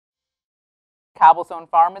Cobblestone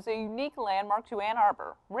Farm is a unique landmark to Ann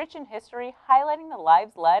Arbor, rich in history, highlighting the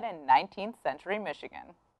lives led in 19th century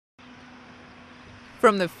Michigan.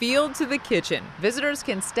 From the field to the kitchen, visitors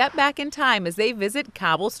can step back in time as they visit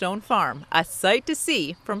Cobblestone Farm, a sight to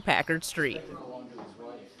see from Packard Street.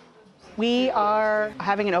 We are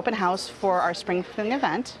having an open house for our spring Fling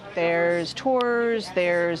event. There's tours,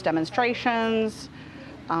 there's demonstrations.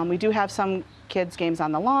 We do have some kids' games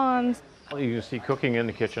on the lawns. You can see cooking in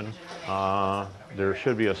the kitchen. There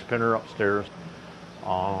should be a spinner upstairs,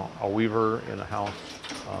 a weaver in the house.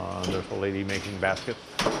 There's a lady making baskets.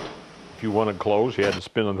 If you wanted clothes, you had to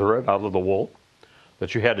spin the thread out of the wool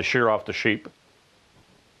that you had to shear off the sheep,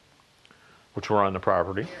 which were on the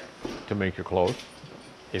property, to make your clothes.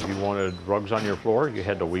 If you wanted rugs on your floor, you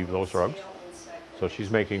had to weave those rugs. So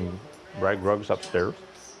she's making rag rugs upstairs.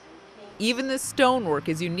 Even the stonework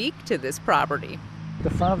is unique to this property. The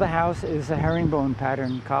front of the house is a herringbone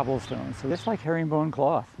pattern cobblestone, so it's like herringbone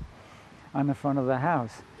cloth on the front of the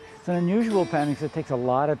house. It's an unusual pattern because it takes a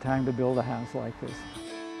lot of time to build a house like this.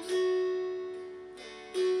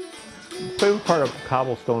 The favorite part of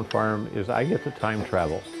Cobblestone Farm is I get to time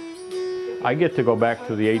travel. I get to go back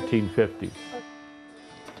to the 1850s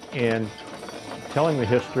and telling the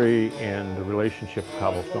history and the relationship of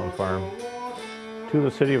Cobblestone Farm to the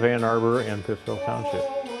city of Ann Arbor and Pittsville Township.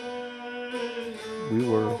 We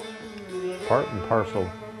were part and parcel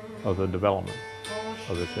of the development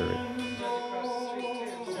of this area.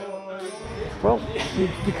 Well,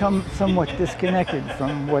 we've become somewhat disconnected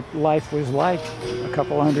from what life was like a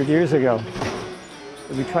couple hundred years ago.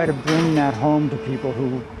 We try to bring that home to people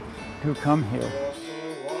who come here.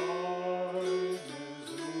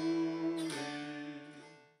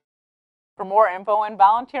 For more info and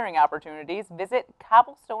volunteering opportunities, visit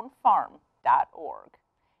cobblestonefarm.org.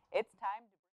 It's time.